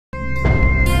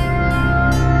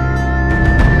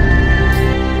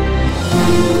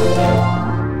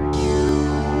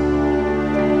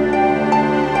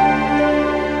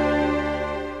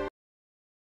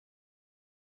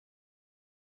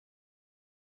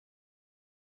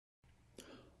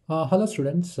Hello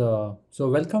students. So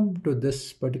welcome to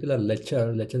this particular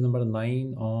lecture number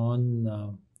 9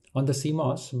 on the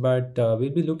CMOS. But we'll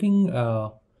be looking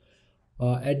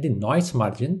at the noise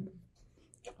margin.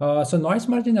 So noise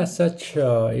margin as such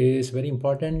is very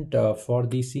important for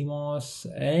the CMOS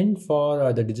and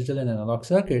for the digital and analog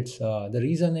circuits. The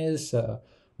reason is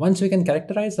once we can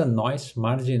characterize the noise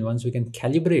margin, once we can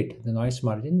calibrate the noise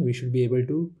margin, we should be able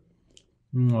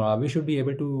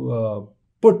to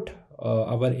put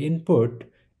our input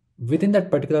within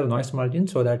that particular noise margin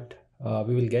so that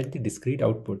we will get the discrete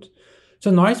outputs.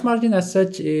 So noise margin as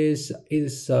such is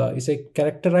a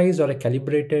characterized or a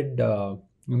calibrated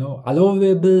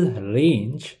allowable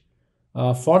range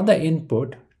for the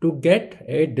input to get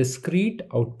a discrete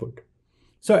output.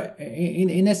 So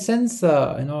in a sense,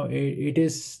 it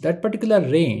is that particular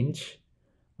range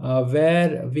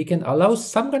where we can allow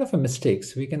some kind of a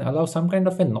mistakes, we can allow some kind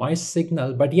of a noise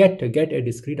signal, but yet get a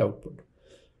discrete output.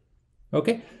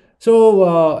 Okay,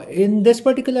 so in this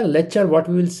particular lecture, what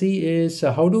we will see is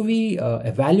how do we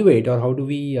evaluate or how do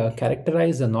we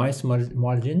characterize the noise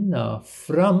margin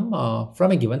from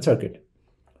a given circuit.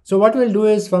 So what we'll do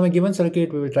is from a given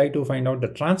circuit, we will try to find out the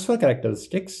transfer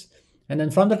characteristics. And then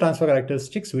from the transfer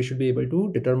characteristics, we should be able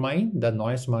to determine the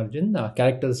noise margin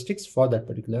characteristics for that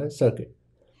particular circuit.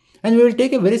 And we will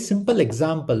take a very simple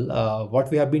example. What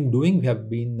we have been doing, we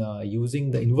have been using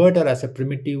the inverter as a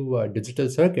primitive digital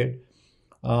circuit.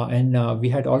 And we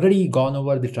had already gone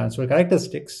over the transfer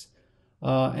characteristics.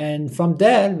 And from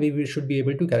there, we should be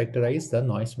able to characterize the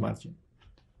noise margin.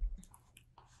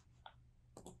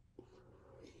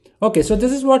 Okay, so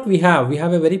this is what we have. We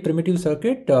have a very primitive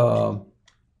circuit. So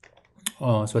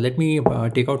let me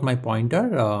take out my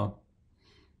pointer. Or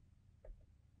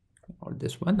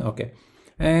this one. Okay.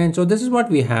 And so this is what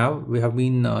we have. We have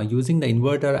been using the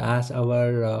inverter as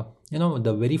our,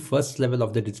 the very first level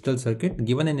of the digital circuit.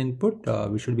 Given an input,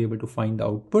 we should be able to find the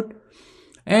output.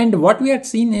 And what we had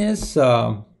seen is,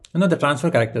 the transfer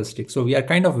characteristics. So we are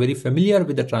kind of very familiar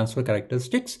with the transfer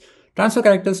characteristics. Transfer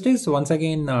characteristics, once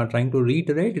again, trying to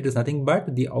reiterate, it is nothing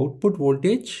but the output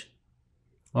voltage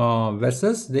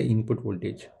versus the input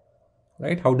voltage,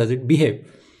 right? How does it behave?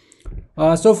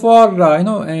 So for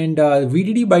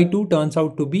VDD by 2 turns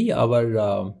out to be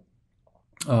our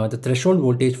the threshold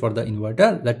voltage for the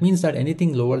inverter. That means that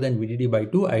anything lower than VDD by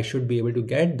 2, I should be able to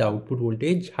get the output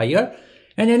voltage higher,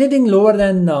 and anything lower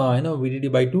than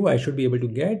VDD by 2, I should be able to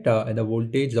get the output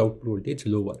voltage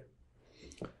lower.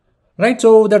 Right.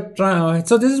 So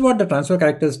so this is what the transfer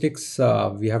characteristics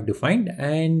we have defined,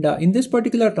 and in this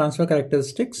particular transfer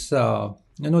characteristics, the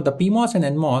PMOS and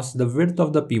NMOS, the width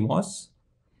of the PMOS.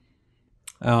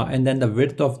 And then the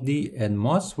width of the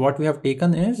NMOS, what we have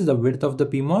taken is the width of the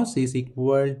PMOS is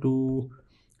equal to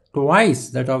twice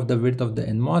that of the width of the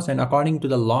NMOS. And according to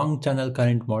the long channel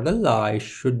current model, I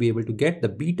should be able to get the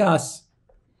betas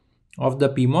of the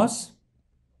PMOS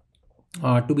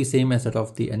to be same as that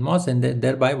of the NMOS. And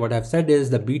thereby what I've said is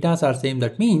the betas are same.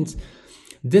 That means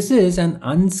this is an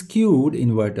unskewed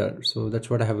inverter. So that's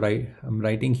what I'm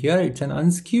writing here. It's an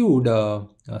unskewed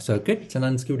circuit. It's an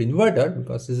unskewed inverter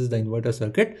because this is the inverter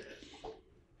circuit,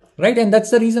 right? And that's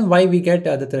the reason why we get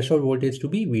the threshold voltage to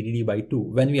be VDD by 2.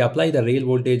 When we apply the rail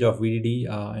voltage of VDD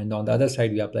and on the other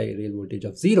side, we apply a rail voltage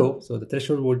of 0. So the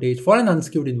threshold voltage for an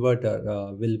unskewed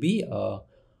inverter will be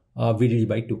VDD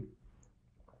by 2.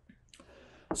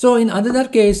 So in another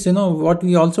case, what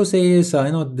we also say is,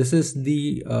 this is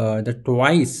the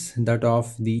twice that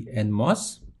of the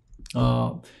NMOS.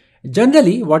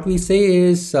 Generally, what we say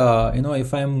is,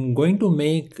 if I'm going to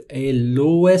make a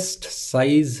lowest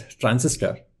size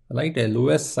transistor, right, a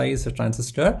lowest size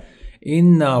transistor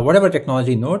in whatever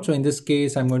technology node. So in this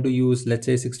case, I'm going to use, let's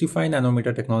say, 65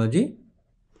 nanometer technology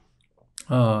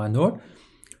node.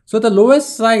 So the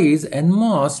lowest size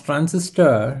NMOS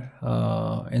transistor,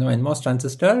 NMOS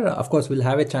transistor, of course, will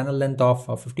have a channel length of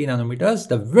 50 nanometers.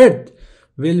 The width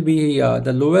will be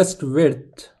the lowest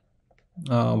width.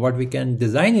 What we can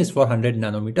design is for 100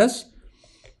 nanometers,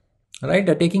 right?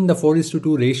 Taking the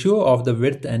 4:2 ratio of the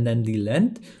width and then the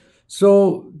length.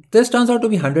 So this turns out to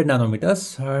be 100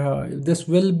 nanometers. This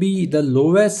will be the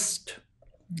lowest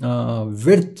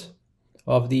width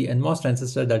of the NMOS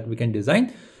transistor that we can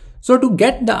design. So to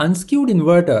get the unskewed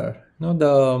inverter,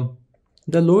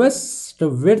 the lowest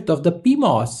width of the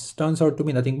PMOS turns out to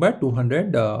be nothing but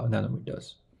 200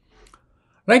 nanometers.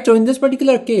 Right. So in this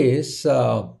particular case,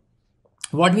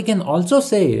 what we can also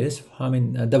say is,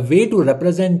 the way to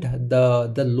represent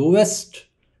the lowest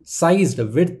sized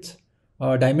width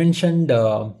dimensioned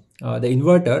the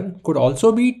inverter could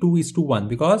also be 2:1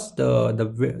 because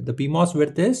the PMOS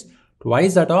width is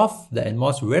twice that of the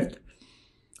NMOS width.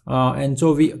 And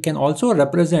so we can also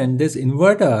represent this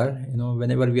inverter,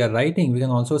 whenever we are writing, we can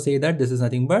also say that this is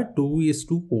nothing but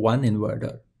 2:1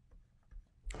 inverter,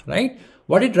 right?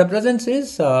 What it represents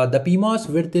is the PMOS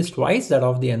width is twice that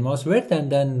of the NMOS width,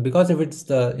 and then because if it's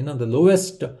the the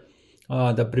lowest,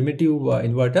 the primitive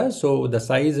inverter, so the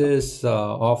size is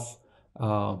of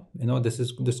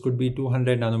this could be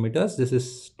 200 nanometers. This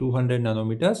is 200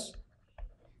 nanometers,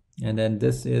 and then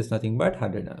this is nothing but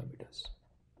 100 nanometers.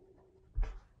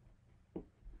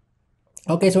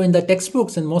 Okay, so in the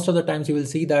textbooks, and most of the times you will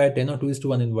see that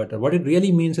 2:1 inverter. What it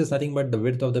really means is nothing but the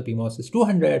width of the PMOS is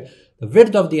 200, the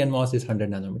width of the NMOS is 100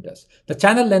 nanometers. The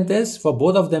channel length is for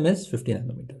both of them is 50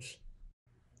 nanometers.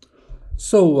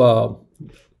 So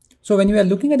when we are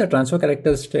looking at the transfer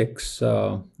characteristics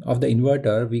of the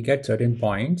inverter, we get certain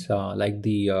points like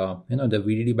the the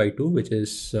VDD by 2, which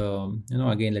is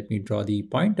again, let me draw the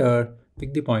pointer,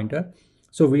 pick the pointer.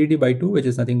 So VDD by 2, which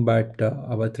is nothing but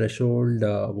our threshold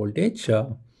voltage,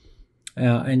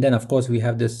 and then of course we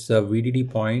have this VDD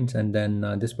points, and then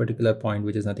this particular point,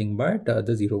 which is nothing but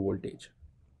the 0 voltage.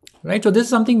 Right, so this is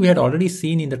something we had already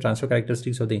seen in the transfer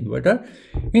characteristics of the inverter.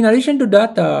 In addition to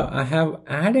that, I have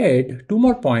added 2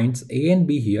 more points, A and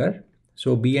B here.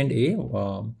 So B and A,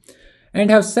 and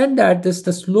have said that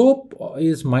the slope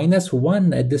is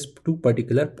 -1 at this 2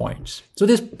 particular points. So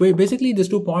this basically these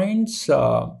 2 points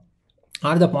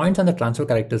are the points on the transfer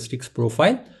characteristics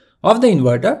profile of the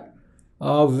inverter,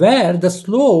 where the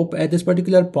slope at this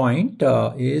particular point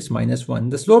is -1.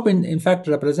 The slope in fact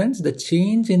represents the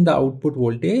change in the output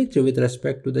voltage with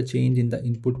respect to the change in the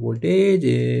input voltage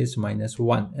is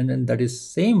 -1, and then that is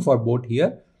same for both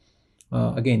here.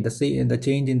 Again, the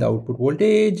change in the output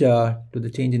voltage to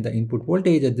the change in the input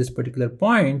voltage at this particular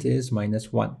point is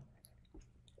 -1,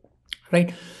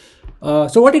 right?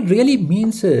 So what it really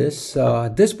means is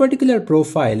this particular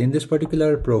profile,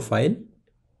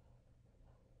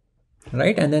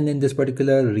 right, and then in this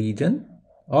particular region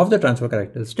of the transfer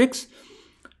characteristics,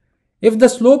 if the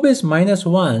slope is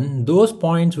 -1, those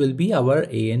points will be our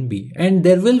A and B, and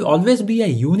there will always be a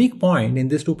unique point in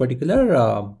these 2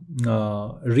 particular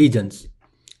regions,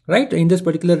 right? In this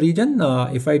particular region,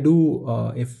 if I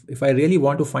really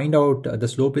want to find out the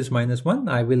slope is -1,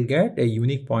 I will get a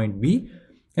unique point B.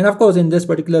 And of course, in this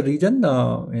particular region,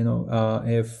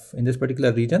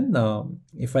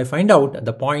 if I find out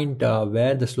the point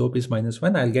where the slope is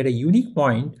 -1, I'll get a unique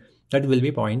point that will be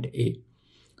point A.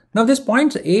 Now, these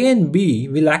points A and B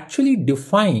will actually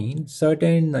define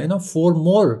certain,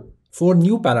 4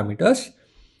 new parameters,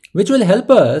 which will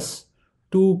help us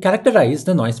to characterize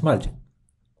the noise margin.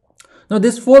 Now,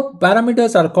 these 4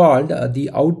 parameters are called the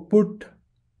output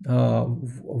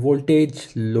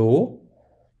voltage low.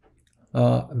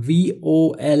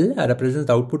 VOL represents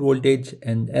the output voltage,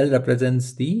 and L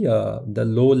represents the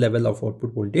low level of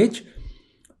output voltage.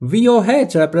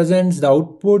 VOH represents the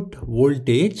output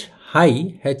voltage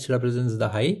high, H represents the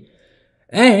high,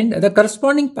 and the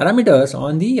corresponding parameters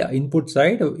on the input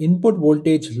side, input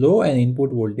voltage low and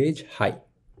input voltage high.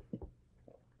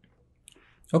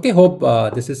 Okay, hope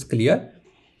this is clear.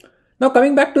 Now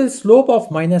coming back to the slope of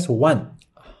 -1,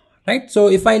 right? So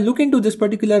if I look into this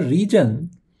particular region,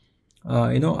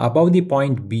 above the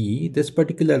point B, this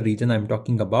particular region I'm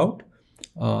talking about,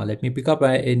 let me pick up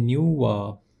a new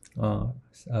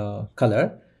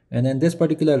color, and then this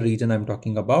particular region I'm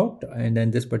talking about, and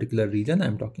then this particular region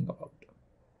I'm talking about.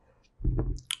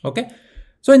 Okay,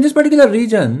 so in this particular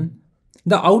region,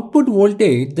 the output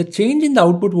voltage, the change in the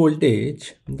output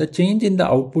voltage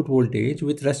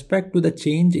with respect to the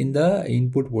change in the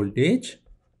input voltage.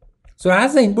 So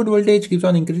as the input voltage keeps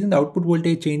on increasing, the output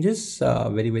voltage changes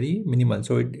very, very minimal.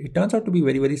 So it turns out to be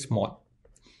very, very small,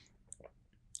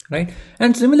 right?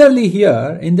 And similarly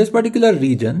here, in this particular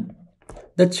region,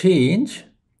 the change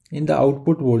in the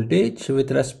output voltage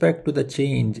with respect to the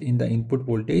change in the input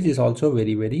voltage is also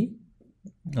very, very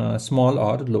small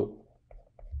or low.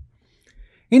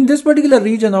 In this particular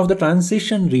region of the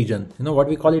transition region, what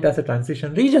we call it as a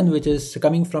transition region, which is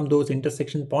coming from those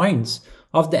intersection points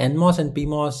of the NMOS and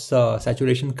PMOS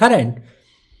saturation current.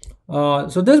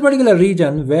 So this particular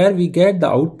region where we get the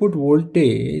output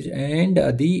voltage and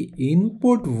the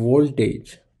input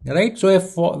voltage, right? So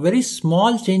if for very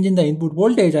small change in the input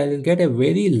voltage, I will get a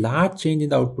very large change in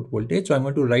the output voltage. So I'm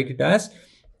going to write it as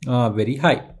very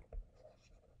high.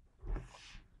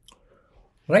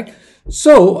 Right.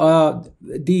 So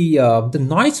the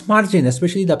noise margin,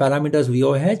 especially the parameters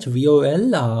VOH,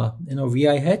 VOL,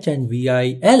 VIH and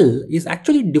VIL is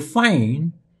actually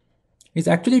defined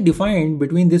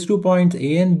between these 2 points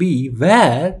A and B,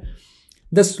 where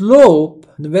the slope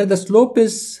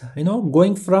is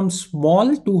going from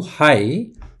small to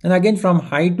high. And again, from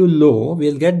high to low,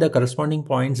 we'll get the corresponding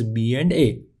points B and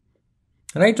A.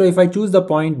 Right, so if I choose the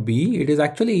point B, it is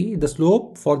actually the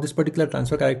slope for this particular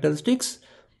transfer characteristics,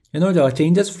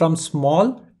 changes from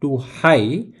small to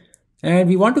high, and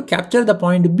we want to capture the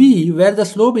point B where the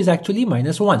slope is actually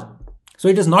 -1. So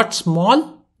it is not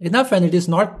small enough and it is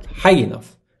not high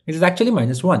enough. It is actually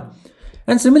 -1.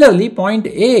 And similarly, point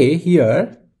A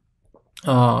here,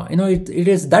 it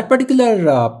is that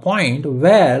particular point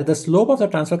where the slope of the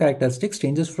transfer characteristics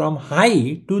changes from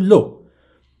high to low.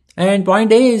 And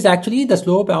point A is actually the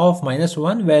slope of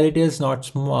 -1 where it is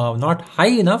not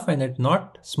high enough and it's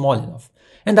not small enough.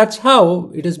 And that's how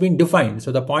it has been defined.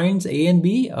 So the points A and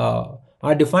B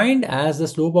are defined as the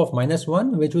slope of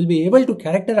 -1, which will be able to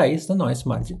characterize the noise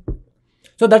margin.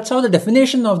 So that's how the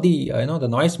definition of the the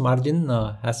noise margin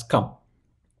has come,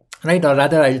 right? Or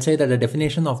rather, I'll say that the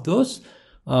definition of those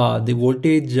the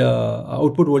voltage,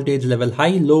 output voltage level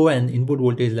high, low, and input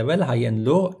voltage level high and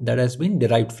low, that has been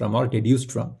derived from or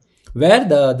deduced from, where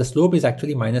the slope is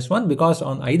actually -1, because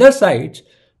on either side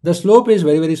the slope is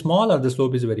very, very small or the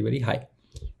slope is very, very high.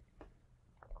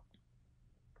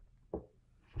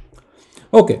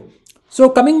 Okay, so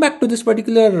coming back to this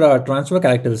particular transfer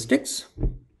characteristics,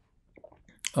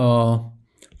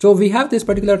 so we have this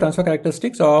particular transfer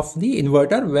characteristics of the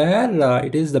inverter where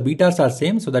it is the betas are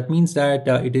same. So that means that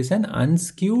it is an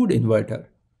unskewed inverter.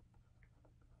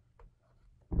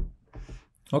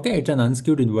 Okay, it's an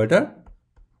unskewed inverter.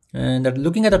 And that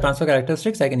looking at the transfer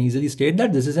characteristics, I can easily state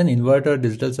that this is an inverter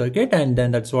digital circuit, and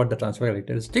then that's what the transfer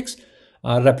characteristics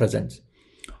represents.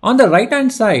 On the right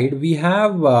hand side, we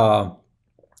have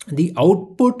the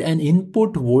output and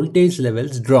input voltage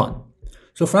levels drawn.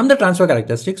 So from the transfer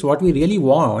characteristics, what we really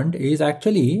want is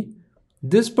actually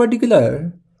this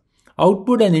particular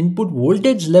output and input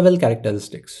voltage level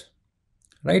characteristics,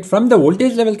 right? From the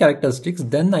voltage level characteristics,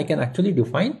 then I can actually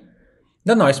define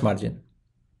the noise margin.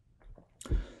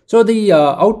 So the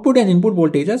output and input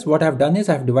voltages, what I've done is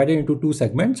I've divided into two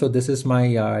segments. So this is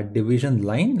my division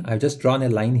line. I've just drawn a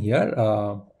line here,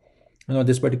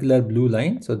 this particular blue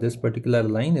line. So this particular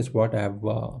line is what I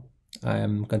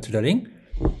am considering.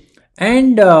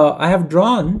 And I have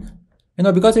drawn,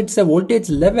 because it's a voltage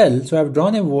level, so I've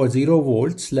drawn a 0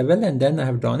 volts level, and then I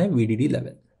have drawn a VDD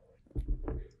level,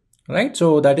 right?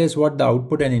 So that is what the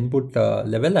output and input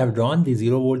level. I've drawn the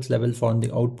 0 volts level for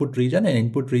the output region and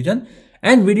input region,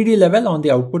 and VDD level on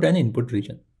the output and input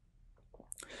region.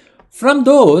 From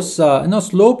those,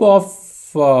 slope of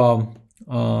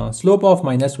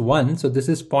 -1, so this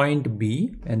is point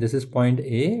B and this is point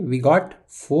A. We got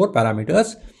 4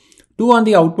 parameters. 2 on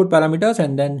the output parameters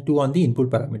and then 2 on the input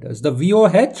parameters. The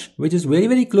VOH, which is very,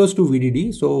 very close to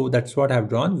VDD, so that's what I've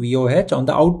drawn, VOH on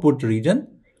the output region,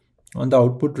 and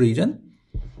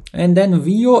then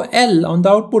VOL on the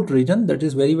output region, that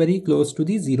is very, very close to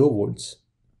the 0 volts,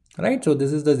 right? So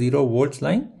this is the 0 volts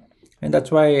line, and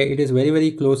that's why it is very, very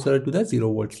closer to the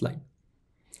 0 volts line.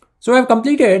 So I've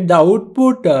completed the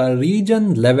output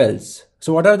region levels.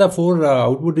 So what are the 4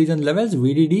 output region levels?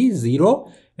 VDD,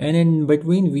 0, and in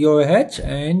between VOH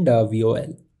and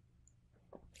VOL.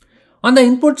 On the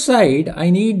input side, I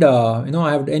need,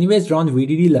 I have anyways drawn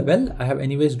VDD level. I have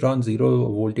anyways drawn 0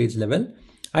 voltage level.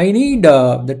 I need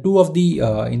the 2 of the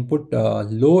input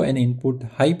low and input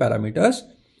high parameters.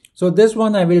 So this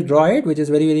one I will draw it, which is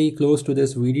very, very close to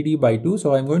this VDD by 2.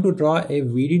 So I'm going to draw a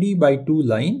VDD by 2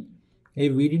 line,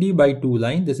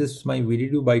 This is my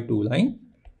VDD by 2 line.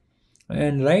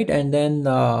 And right, and then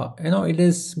it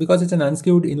is, because it's an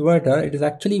unskewed inverter, it is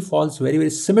actually falls very, very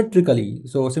symmetrically.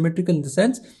 So symmetrical in the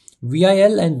sense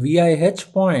VIL and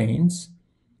VIH points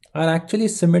are actually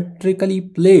symmetrically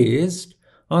placed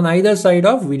on either side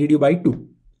of VDD by 2.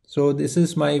 So this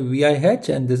is my VIH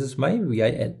and this is my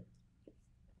VIL.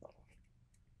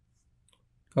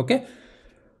 Okay.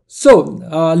 So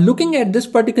looking at this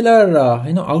particular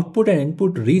output and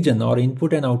input region, or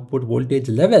input and output voltage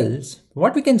levels,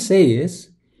 what we can say is,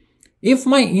 if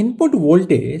my input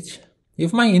voltage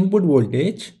is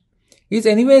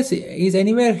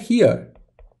anywhere here,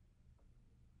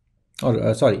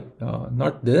 or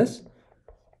not this,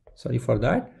 sorry for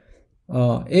that.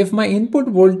 If my input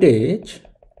voltage,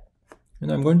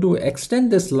 I'm going to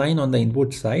extend this line on the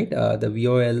input side, the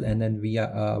VOL and then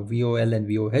VOL and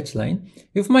VOH line.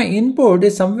 If my input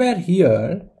is somewhere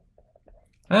here,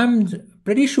 I'm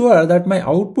pretty sure that my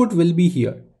output will be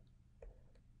here,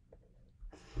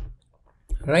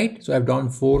 right? So I've drawn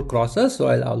 4 crosses, so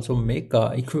I'll also make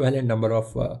equivalent number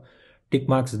of tick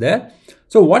marks there.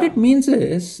 So what it means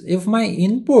is, if my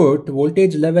input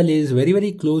voltage level is very,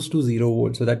 very close to 0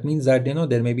 volts, so that means that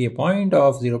there may be a point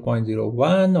of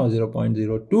 0.01 or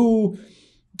 0.02,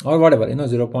 or whatever,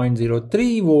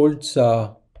 0.03 volts,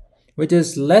 which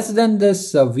is less than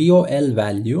this VOL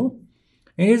value,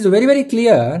 it is very, very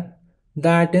clear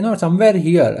that, somewhere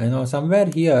here, somewhere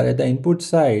here at the input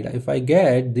side, if I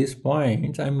get these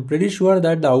points, I'm pretty sure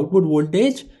that the output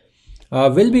voltage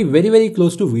will be very, very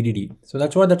close to VDD. So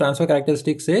that's what the transfer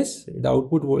characteristic says. The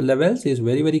output levels is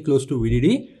very, very close to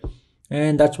VDD.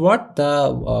 And that's what the,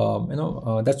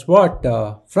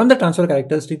 from the transfer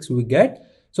characteristics we get.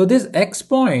 So this X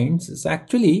points is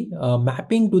actually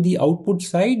mapping to the output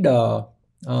side,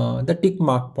 the tick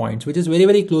mark points, which is very,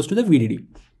 very close to the VDD.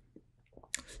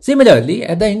 Similarly,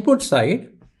 at the input side,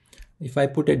 if I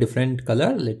put a different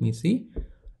color, let me see.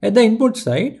 At the input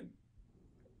side,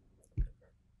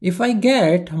 if I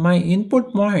get my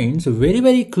input points very,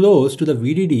 very close to the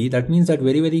VDD, that means that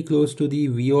very, very close to the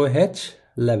VOH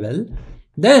level,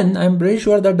 then I'm pretty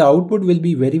sure that the output will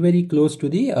be very, very close to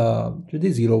the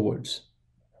 0 volts.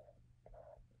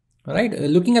 All right,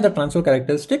 looking at the transfer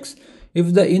characteristics,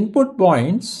 if the input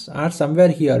points are somewhere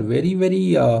here, very,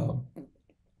 very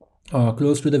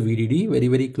close to the VDD, very,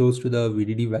 very close to the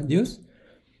VDD values,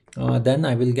 then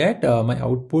I will get my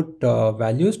output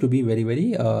values to be very,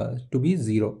 very to be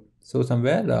 0. So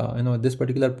somewhere, this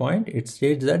particular point, it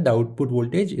states that the output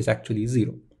voltage is actually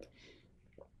 0.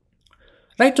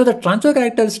 Right, so the transfer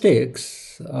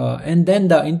characteristics and then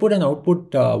the input and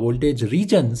output voltage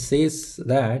region says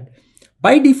that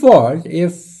by default,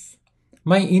 if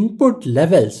my input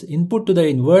levels, input to the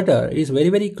inverter is very,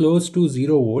 very close to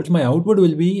 0 volts, my output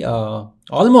will be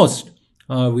almost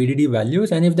VDD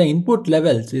values. And if the input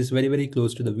levels is very, very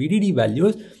close to the VDD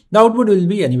values, the output will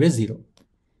be anyway 0.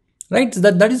 Right, so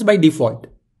that is by default.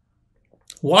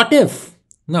 What if,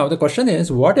 now the question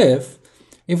is, what if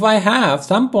I have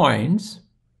some points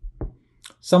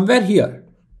somewhere here,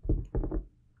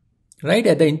 right,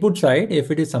 at the input side, if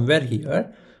it is somewhere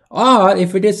here, or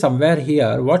if it is somewhere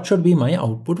here, what should be my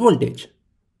output voltage?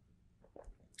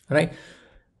 Right.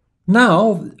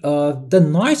 Now, the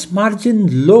noise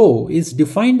margin low is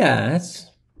defined as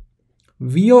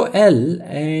VOL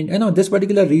and this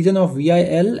particular region of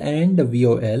VIL and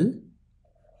VOL.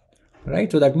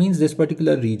 Right. So that means this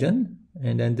particular region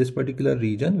and then this particular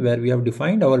region where we have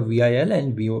defined our VIL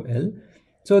and VOL.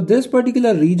 So this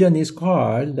particular region is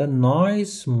called the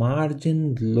noise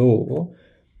margin low.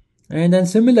 And then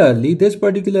similarly, this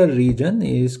particular region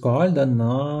is called the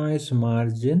noise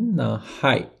margin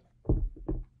high.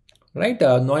 Right?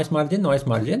 Noise margin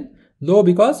low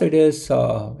because it is,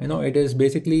 it is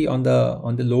basically on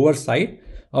the lower side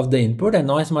of the input, and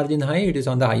noise margin high, it is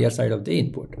on the higher side of the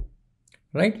input.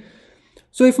 Right?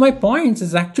 So if my points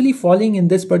is actually falling in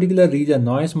this particular region,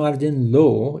 noise margin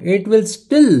low, it will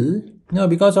still,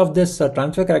 because of this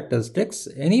transfer characteristics,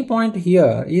 any point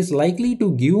here is likely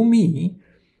to give me,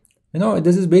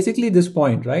 this is basically this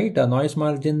point, right? Noise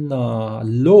margin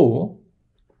low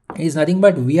is nothing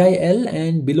but VIL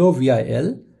and below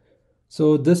VIL.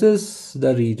 So this is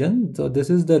the region. So this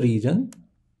is the region,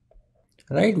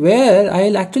 right, where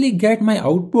I'll actually get my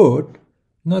output,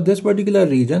 this particular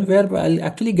region where I'll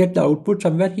actually get the output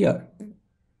somewhere here.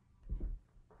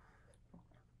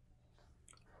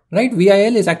 Right,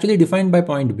 VIL is actually defined by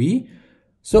point B.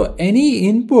 So any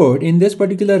input in this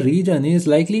particular region is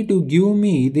likely to give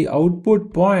me the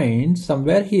output point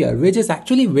somewhere here, which is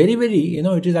actually very, very,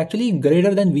 it is actually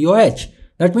greater than VOH.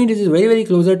 That means it is very, very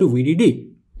closer to VDD.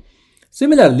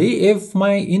 Similarly, if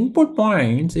my input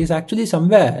points is actually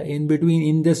somewhere in between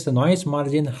in this noise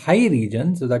margin high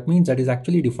region, so that means that is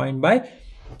actually defined by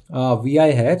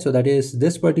VIH. So that is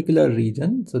this particular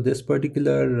region. So this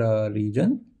particular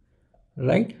region,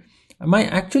 right? My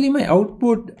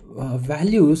output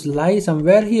values lie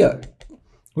somewhere here,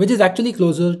 which is actually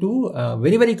closer to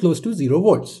very, very close to 0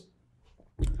 volts.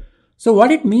 So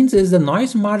what it means is the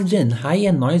noise margin high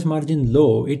and noise margin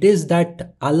low, it is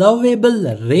that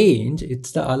allowable range,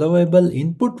 it's the allowable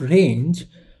input range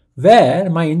where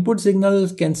my input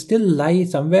signals can still lie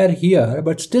somewhere here,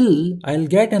 but still I'll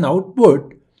get an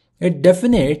output, a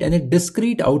definite and a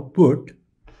discrete output,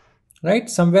 right,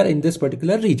 somewhere in this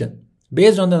particular region,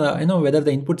 based on the, whether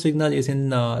the input signal is in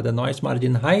the noise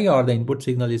margin high or the input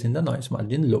signal is in the noise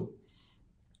margin low,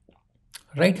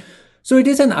 right? So it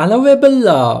is an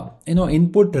allowable,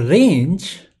 input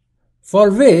range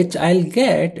for which I'll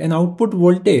get an output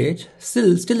voltage,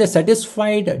 still a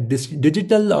satisfied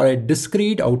digital or a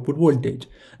discrete output voltage.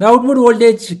 The output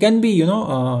voltage can be,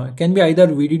 can be either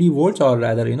VDD volts, or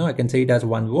rather, I can say it as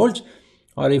 1 volt,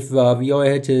 or if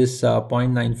VOH is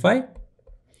 0.95,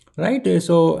 right?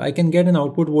 So I can get an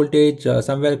output voltage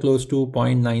somewhere close to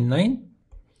 0.99.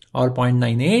 or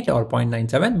 0.98 or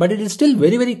 0.97, but it is still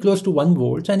very, very close to 1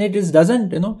 volt, and it is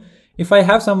doesn't, if I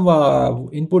have some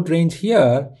input range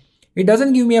here, it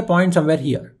doesn't give me a point somewhere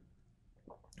here,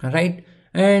 right?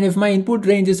 And if my input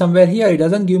range is somewhere here, it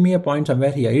doesn't give me a point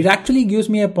somewhere here. It actually gives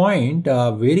me a point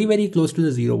very, very close to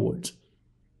the 0 volts.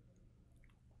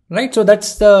 Right, so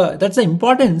that's the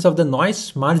importance of the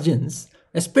noise margins,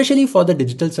 especially for the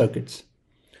digital circuits,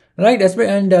 right?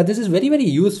 And this is very, very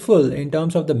useful in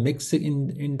terms of the mix,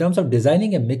 in terms of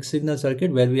designing a mixed signal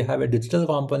circuit where we have a digital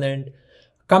component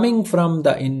coming from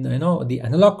the the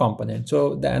analog component.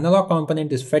 So the analog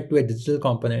component is fed to a digital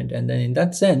component, and then in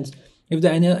that sense, if the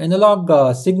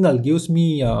analog signal gives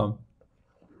me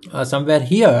somewhere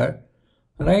here,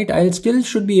 right, I still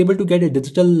should be able to get a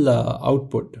digital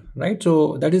output, right?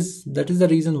 So that is the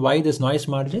reason why this noise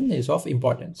margin is of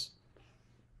importance,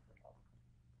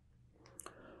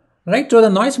 right? So the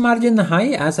noise margin high,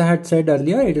 as I had said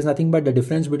earlier, it is nothing but the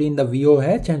difference between the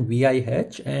VOH and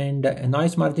VIH, and a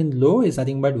noise margin low is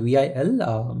nothing but VIL,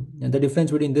 and the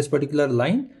difference between this particular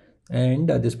line and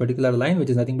this particular line, which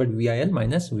is nothing but VIL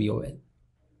minus VOL,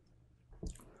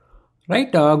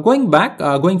 right?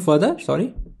 Going further,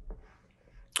 sorry.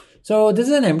 So this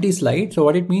is an empty slide. So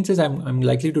what it means is I'm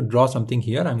likely to draw something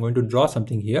here. I'm going to draw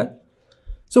something here.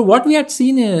 So what we had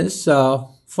seen is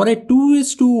for a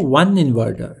 2:1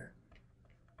 inverter,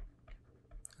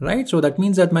 right? So that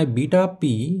means that my beta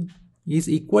P is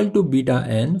equal to beta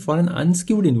N for an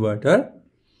unskewed inverter.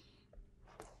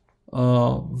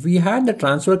 We had the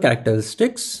transfer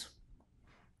characteristics,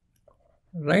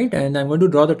 right? And I'm going to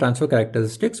draw the transfer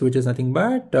characteristics, which is nothing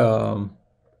but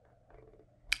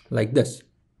like this.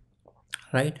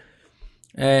 Right,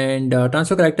 and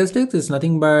transfer characteristics is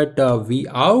nothing but V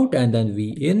out and then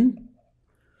V in,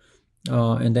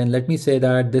 and then let me say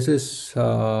that this is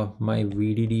my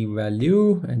VDD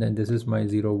value, and then this is my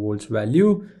 0 volts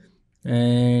value,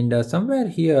 and somewhere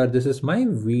here this is my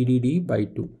VDD by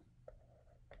 2,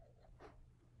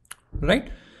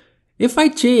 right? If I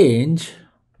change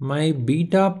my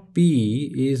beta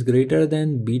P is greater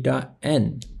than beta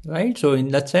N, right? So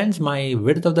in that sense, my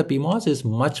width of the PMOS is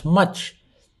much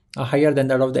higher than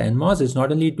that of the NMOS. It's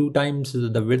not only 2 times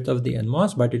the width of the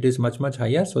NMOS, but it is much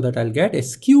higher, so that I'll get a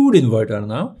skewed inverter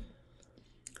now.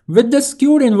 With the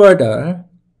skewed inverter,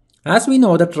 as we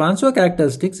know, the transfer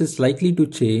characteristics is likely to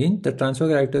change. The transfer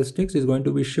characteristics is going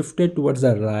to be shifted towards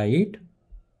the right,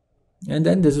 and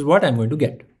then this is what I'm going to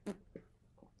get,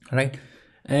 right?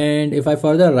 And if I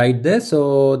further write this,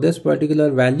 so this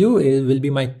particular value will be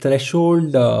my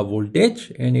threshold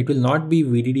voltage, and it will not be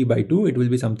VDD by 2, it will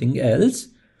be something else.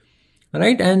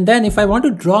 Right, and then if I want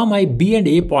to draw my B and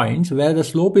A points where the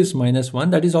slope is -1,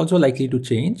 that is also likely to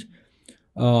change.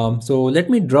 So let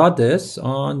me draw this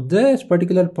on this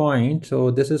particular point. So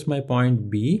this is my point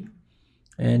B,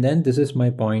 and then this is my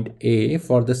point A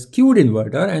for the skewed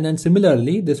inverter, and then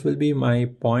similarly this will be my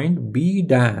point B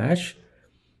dash,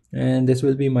 and this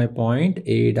will be my point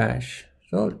A dash.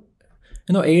 So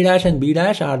A dash and B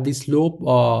dash are the slope,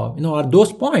 are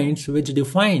those points which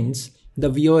defines the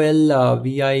VOL,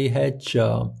 VIH,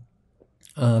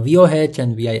 VOH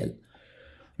and VIL,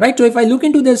 right? So if I look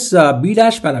into this B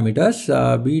dash parameters,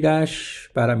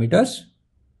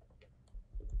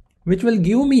 which will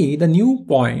give me the new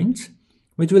points,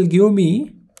 which will give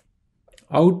me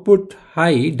output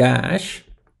high dash,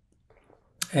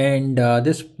 and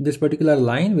this particular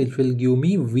line which will give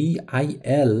me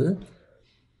VIL,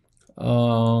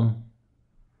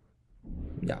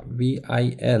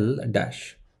 VIL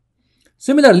dash.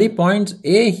 Similarly, points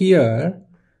A here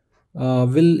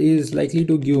is likely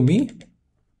to give me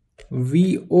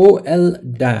VOL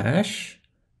dash,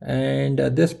 and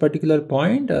this particular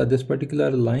point, this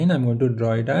particular line, I'm going to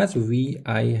draw it as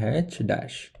VIH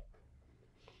dash.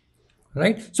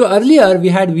 Right. So earlier we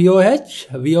had VOH,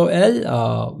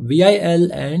 VOL,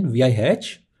 VIL, and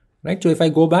VIH. Right. So if I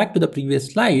go back to the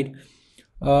previous slide,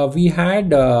 we had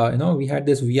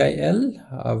this VIL,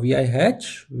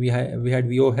 VIH, we had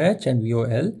VOH and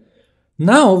VOL.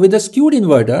 Now with the skewed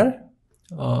inverter,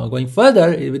 going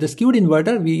further with the skewed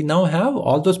inverter, we now have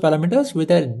all those parameters with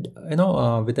a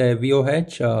with a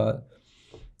VOH,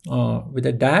 with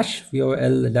a dash,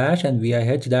 VOL dash, and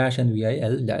VIH dash, and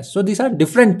VIL dash. So these are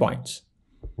different points.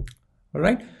 All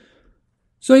right.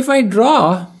 So if I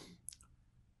draw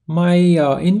my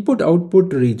input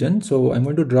output region, so I'm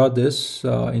going to draw this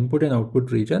input and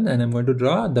output region, and I'm going to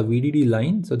draw the VDD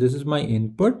line. So this is my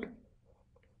input,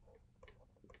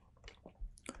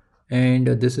 and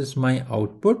this is my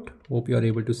output. Hope you are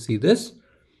able to see this.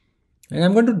 And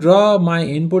I'm going to draw my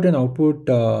input and output,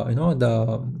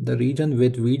 the region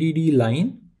with VDD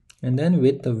line, and then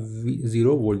with the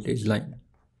 0 voltage line,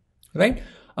 right?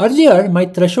 Earlier, my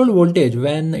threshold voltage,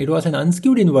 when it was an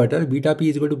unskewed inverter, beta P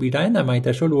is equal to beta N, and my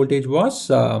threshold voltage was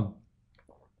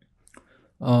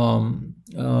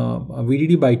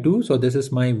VDD by 2. So this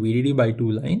is my VDD by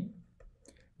 2 line.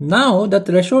 Now the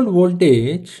threshold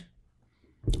voltage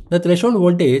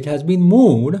has been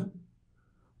moved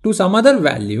to some other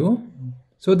value.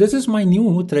 So this is my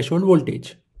new threshold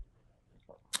voltage,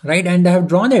 right? And I have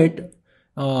drawn it,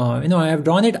 I have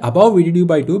drawn it above VDD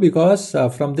by 2 because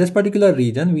from this particular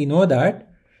region, we know that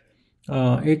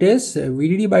it is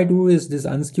VDD by 2 is this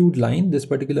unskewed line, this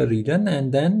particular region,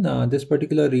 and then this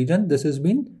particular region, this has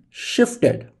been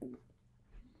shifted.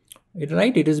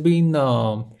 Right? It has been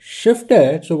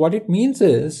shifted. So what it means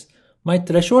is my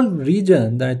threshold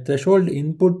region, that threshold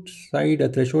input side, a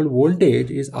threshold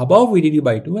voltage is above VDD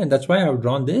by 2, and that's why I have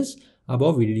drawn this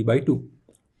above VDD by 2.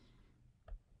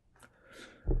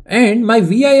 And my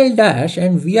VIL dash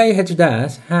and VIH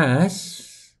dash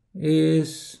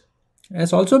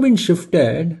has also been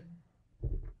shifted,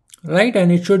 right?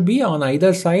 And it should be on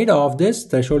either side of this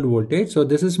threshold voltage. So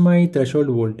this is my threshold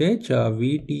voltage,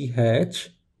 VTH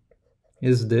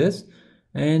is this,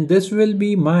 and this will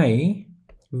be my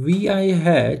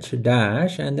VIH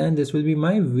dash, and then this will be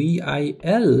my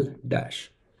VIL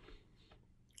dash.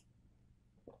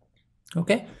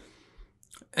 Okay.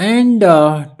 And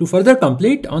to further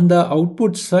complete, on the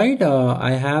output side,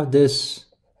 I have this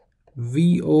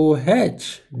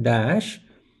VOH dash,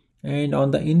 and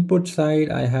on the input side,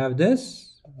 I have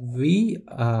this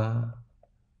on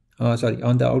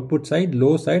the output side,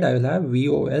 low side, I will have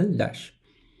VOL dash.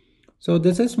 So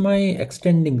this is my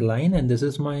extending line, and this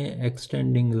is my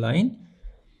extending line.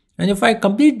 And if I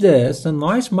complete this, the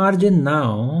noise margin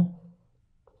now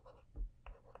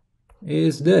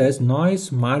is this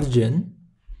noise margin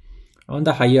on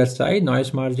the higher side,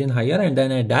 noise margin higher, and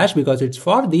then a dash because it's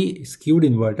for the skewed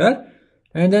inverter.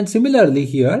 And then similarly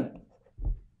here,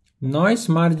 noise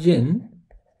margin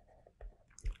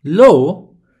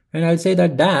low, and I'll say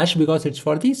that dash because it's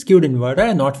for the skewed inverter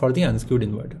and not for the unskewed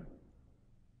inverter.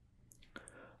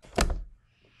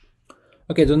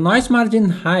 Okay, so noise margin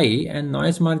high and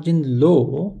noise margin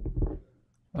low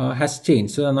has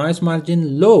changed. So the noise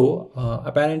margin low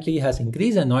apparently has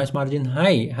increased, and noise margin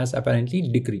high has apparently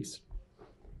decreased.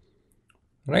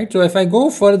 Right. So if I go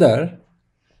further,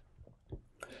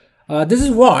 this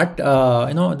is what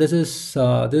this is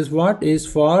what is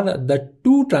for the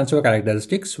two transfer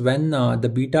characteristics when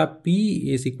the beta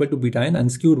P is equal to beta N,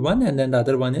 unskewed one, and then the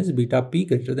other one is beta P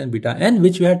greater than beta N,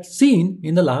 which we had seen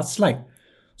in the last slide.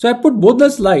 So I put both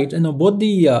the slides, both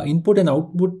the input and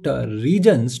output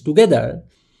regions together.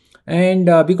 And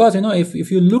because,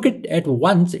 if you look at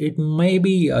once, it may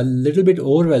be a little bit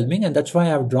overwhelming, and that's why I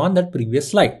have drawn that previous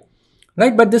slide.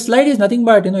 Right, but this slide is nothing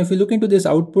but, if you look into this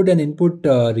output and input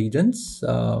regions,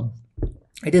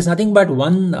 it is nothing but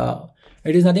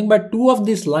two of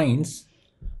these lines,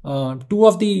 two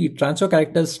of the transfer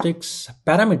characteristics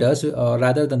parameters,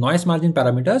 rather the noise margin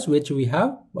parameters, which we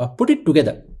have put it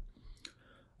together.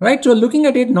 Right, so looking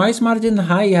at it, noise margin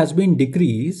high has been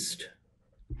decreased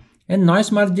and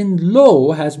noise margin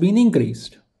low has been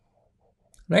increased,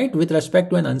 right, with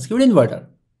respect to an unskewed inverter.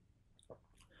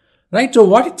 Right, so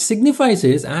what it signifies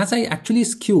is, as I actually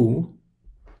skew,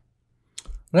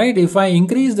 right, if I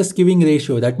increase the skewing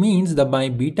ratio, that means that my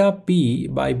beta P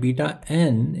by beta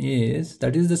N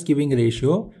that is the skewing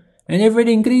ratio. And if it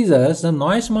increases, the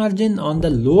noise margin on the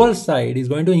lower side is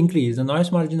going to increase, the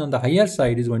noise margin on the higher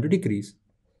side is going to decrease.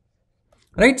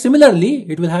 Right, similarly,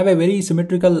 it will have a very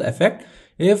symmetrical effect.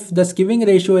 If the skewing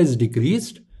ratio is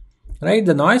decreased, right,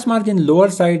 the noise margin lower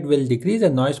side will decrease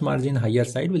and noise margin higher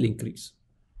side will increase.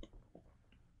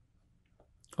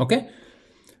 Okay.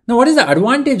 Now, what is the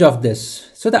advantage of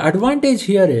this? So the advantage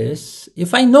here is,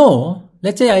 if I know,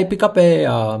 let's say I pick up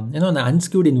an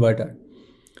unskewed inverter,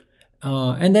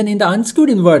 and then in the unskewed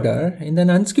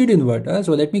inverter,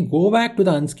 so let me go back to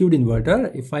the unskewed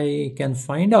inverter. If I can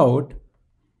find out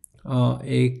or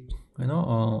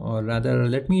rather,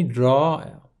 let me draw.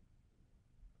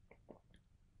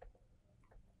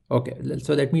 Okay,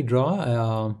 so let me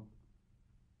draw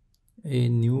a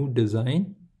new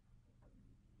design.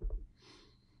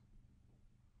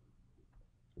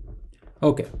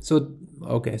 Okay, so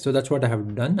that's what I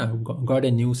have done. I've got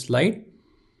a new slide.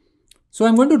 So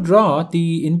I'm going to draw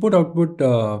the input-output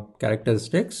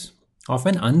characteristics of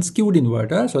an unskewed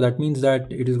inverter. So that means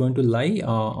that it is going to lie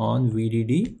on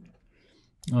VDD.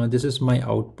 This is my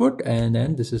output, and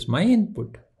then this is my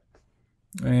input.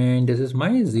 And this is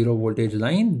my 0 voltage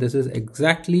line. This is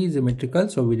exactly symmetrical,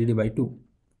 so VDD by 2.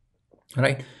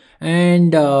 Right.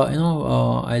 And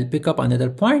I'll pick up another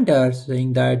pointer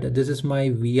saying that this is my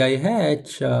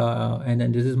VIH and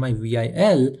then this is my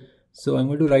VIL. So I'm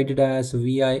going to write it as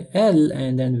VIL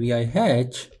and then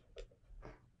VIH,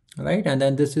 right? And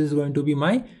then this is going to be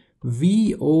my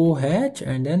VOH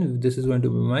and then this is going to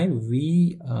be my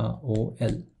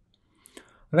VOL,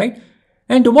 right?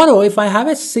 And tomorrow if I have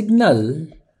a signal,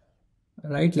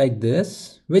 right, like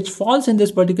this, which falls in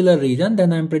this particular region,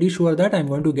 then I'm pretty sure that I'm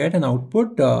going to get an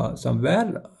output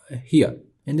somewhere here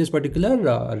in this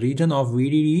particular region of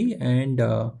VDD and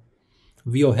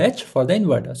VOH for the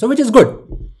inverter. So which is good,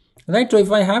 right? So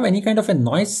if I have any kind of a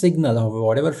noise signal of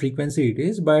whatever frequency it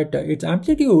is, but its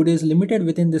amplitude is limited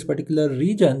within this particular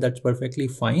region, that's perfectly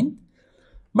fine.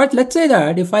 But let's say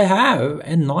that if I have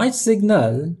a noise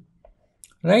signal,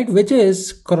 right, which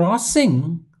is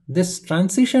crossing this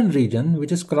transition region,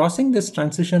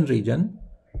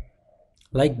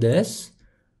 like this,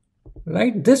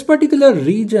 right? This particular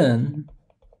region,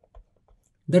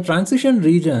 the transition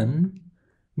region,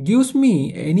 gives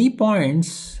me any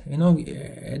points,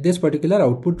 this particular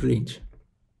output range,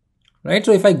 right?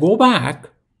 So if I go back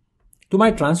to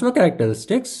my transfer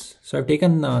characteristics, so I've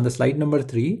taken the slide number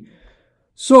 3.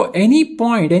 So any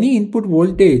point, any input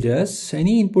voltages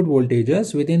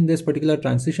within this particular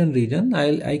transition region,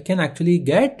 I can actually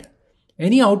get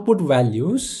any output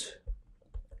values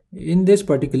in this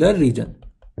particular region,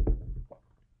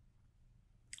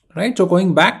 right? So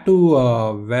going back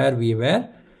to where we were,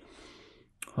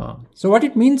 so what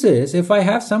it means is if I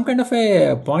have some kind of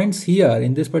a points here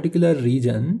in this particular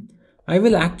region, I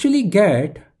will actually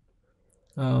get,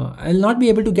 I'll not be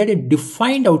able to get a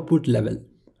defined output level.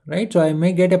 Right, so I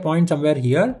may get a point somewhere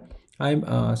here.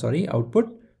 Output.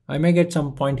 I may get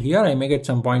some point here. I may get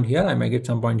some point here. I may get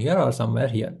some point here or somewhere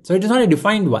here. So it is not a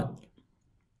defined one.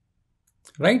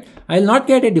 Right, I'll not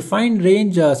get a defined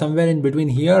range somewhere in between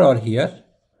here or here.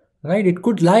 Right, it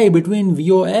could lie between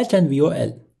VOH and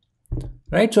VOL.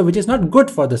 Right, so which is not good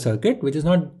for the circuit. Which is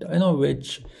not,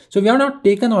 so we have not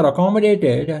taken or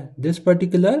accommodated this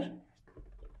particular,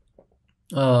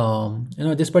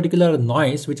 this particular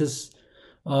noise, which is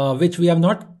which we have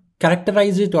not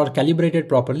characterized it or calibrated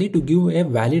properly to give a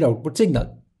valid output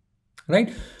signal,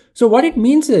 right? So what it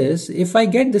means is if I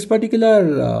get this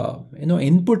particular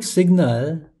input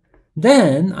signal,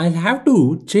 then I'll have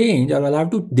to change or I'll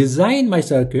have to design my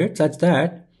circuit such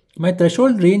that my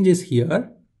threshold range is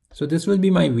here. So this will be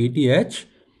my VTH,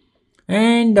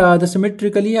 and the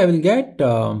symmetrically I will get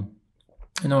I'll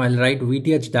write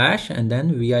VTH dash and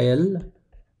then VIL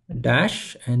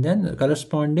dash and then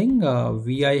corresponding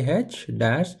VIH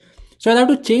dash. So I'll have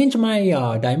to change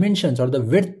my dimensions or the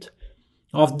width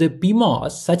of the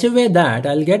PMOS such a way that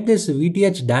I'll get this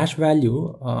VTH dash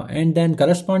value and then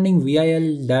corresponding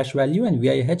VIL dash value and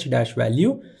VIH dash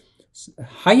value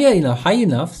high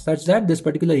enough such that this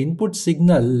particular input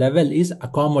signal level is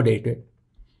accommodated.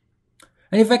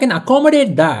 And if I can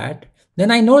accommodate that,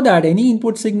 then I know that any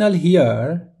input signal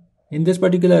here in this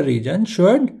particular region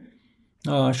should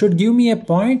give me a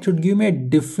point, should give me a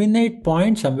definite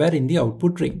point somewhere in the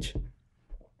output range.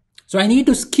 So I need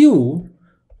to skew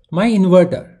my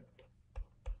inverter.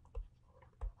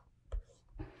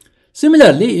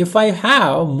 Similarly, if I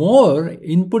have more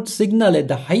input signal at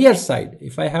the higher side,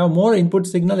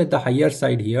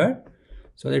 here,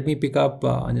 so let me pick up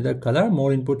another color,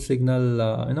 more input signal,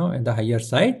 at the higher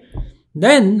side,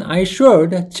 then I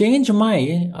should change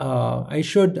my, have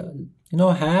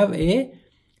a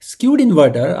skewed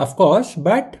inverter, of course,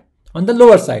 but on the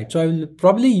lower side. So I will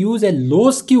probably use a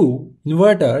low skew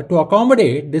inverter to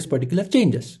accommodate this particular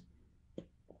changes.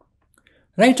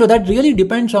 Right, so that really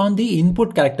depends on the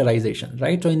input characterization,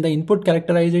 right? So in the input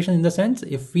characterization, in the sense,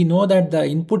 if we know that the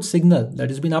input signal that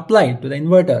has been applied to the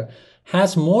inverter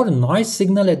has more noise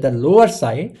signal at the lower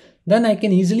side, then I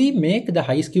can easily make the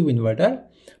high skew inverter.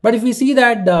 But if we see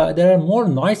that there are more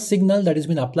noise signal that has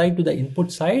been applied to the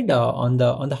input side on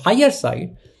the higher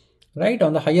side, right?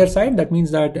 On the higher side, that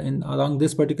means that along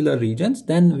this particular regions,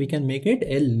 then we can make it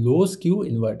a low skew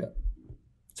inverter.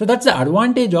 So that's the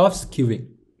advantage of skewing.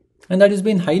 And that has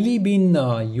been highly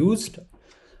used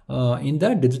in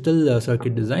the digital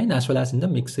circuit design as well as in the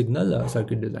mixed signal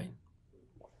circuit design.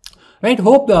 Right,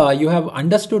 hope you have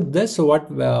understood this. So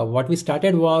what we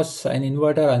started was an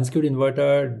inverter, unskewed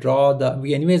inverter,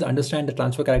 we anyways understand the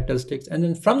transfer characteristics, and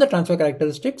then from the transfer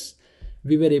characteristics,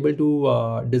 we were able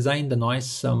to design the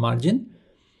noise margin.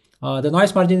 The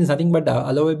noise margin is nothing but the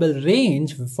allowable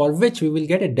range for which we will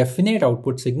get a definite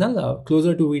output signal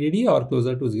closer to VDD or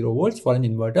closer to 0 volts for an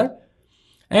inverter.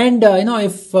 And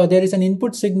if there is an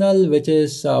input signal which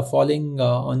is falling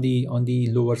on the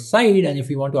lower side, and if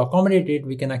we want to accommodate it,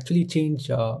 we can actually change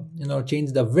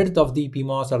the width of the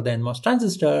PMOS or the NMOS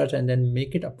transistors, and then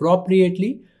make it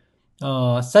appropriately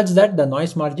such that the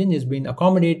noise margin is been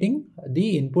accommodating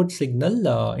the input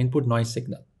signal, input noise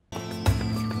signal.